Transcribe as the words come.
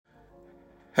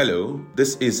Hello,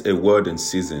 this is A Word in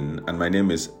Season, and my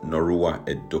name is Norua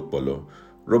Edokbolo.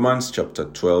 Romans chapter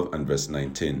 12 and verse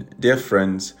 19. Dear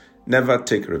friends, never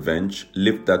take revenge,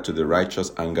 leave that to the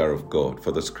righteous anger of God.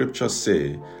 For the scriptures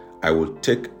say, I will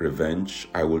take revenge,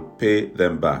 I will pay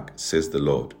them back, says the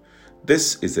Lord.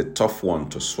 This is a tough one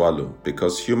to swallow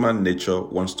because human nature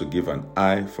wants to give an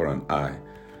eye for an eye.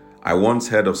 I once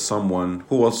heard of someone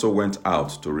who also went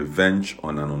out to revenge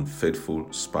on an unfaithful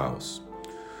spouse.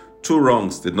 Two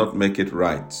wrongs did not make it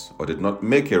right, or did not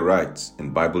make it right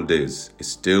in Bible days. It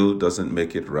still doesn't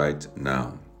make it right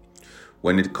now.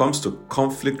 When it comes to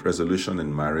conflict resolution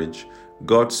in marriage,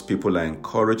 God's people are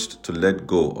encouraged to let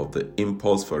go of the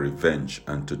impulse for revenge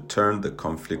and to turn the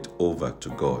conflict over to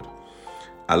God.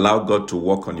 Allow God to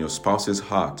work on your spouse's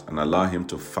heart and allow Him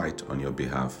to fight on your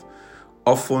behalf.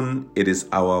 Often, it is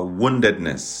our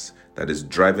woundedness that is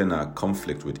driving our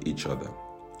conflict with each other.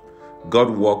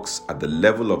 God works at the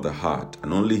level of the heart,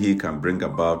 and only He can bring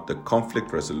about the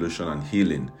conflict resolution and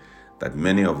healing that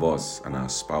many of us and our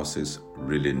spouses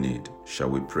really need. Shall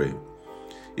we pray?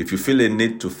 If you feel a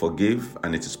need to forgive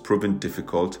and it is proving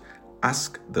difficult,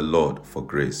 ask the Lord for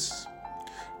grace.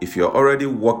 If you're already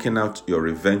working out your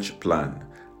revenge plan,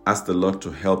 ask the Lord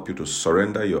to help you to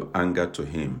surrender your anger to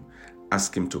Him.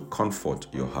 Ask Him to comfort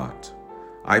your heart.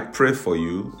 I pray for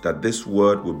you that this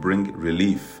word will bring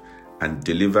relief and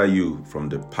deliver you from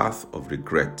the path of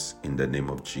regret in the name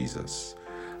of Jesus.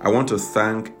 I want to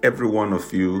thank every one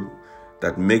of you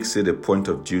that makes it a point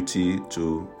of duty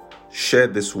to share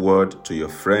this word to your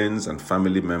friends and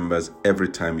family members every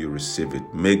time you receive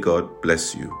it. May God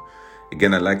bless you.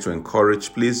 Again, I'd like to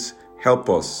encourage, please help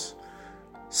us.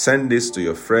 Send this to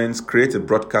your friends, create a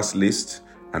broadcast list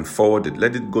and forward it.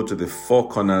 Let it go to the four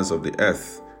corners of the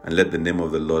earth and let the name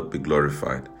of the Lord be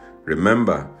glorified.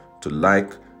 Remember to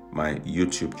like my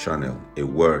YouTube channel, A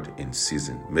Word in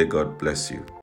Season. May God bless you.